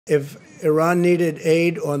If Iran needed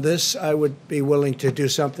aid on this, I would be willing to do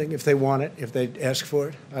something if they want it, if they ask for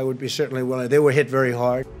it. I would be certainly willing. They were hit very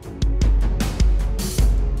hard.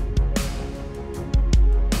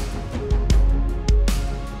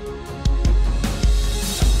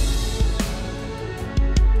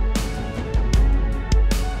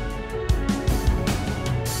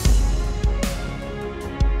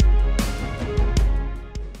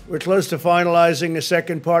 We're close to finalizing a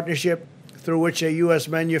second partnership through which a U.S.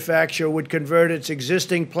 manufacturer would convert its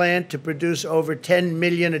existing plant to produce over 10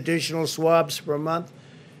 million additional swabs per month.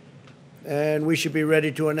 And we should be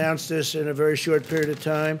ready to announce this in a very short period of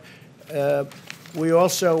time. We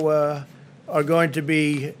also are going to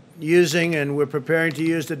be using, and we're preparing to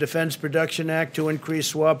use, the Defense Production Act to increase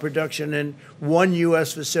swab production in one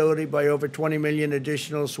U.S. facility by over 20 million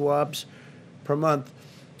additional swabs per month.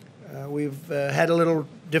 We've had a little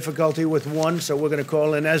difficulty with one, so we're going to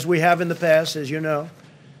call in, as we have in the past, as you know,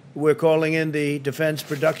 we're calling in the Defense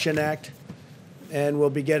Production Act, and we'll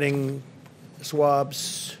be getting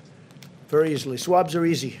swabs very easily. Swabs are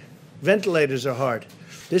easy. Ventilators are hard.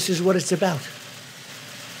 This is what it's about,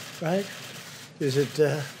 right? Does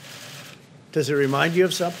it remind you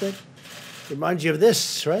of something? It reminds you of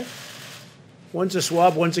this, right? One's a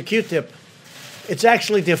swab, one's a Q-tip. It's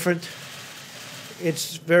actually different.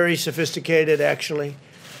 It's very sophisticated, actually,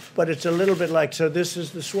 but it's a little bit like, so this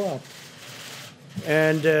is the swab.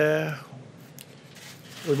 And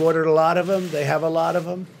we've ordered a lot of them. They have a lot of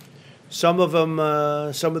them. Some of them,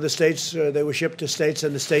 some of the states, they were shipped to states,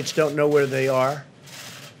 and the states don't know where they are.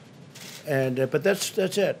 And but that's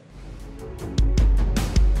it.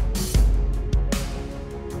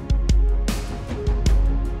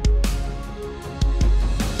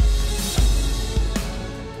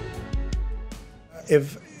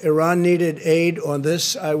 If Iran needed aid on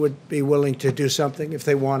this, I would be willing to do something if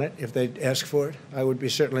they want it, if they ask for it. I would be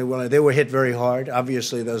certainly willing. They were hit very hard.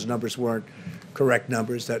 Obviously, those numbers weren't correct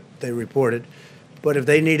numbers that they reported. But if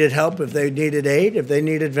they needed help, if they needed aid, if they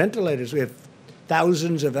needed ventilators, we have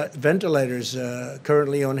thousands of ventilators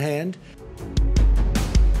currently on hand.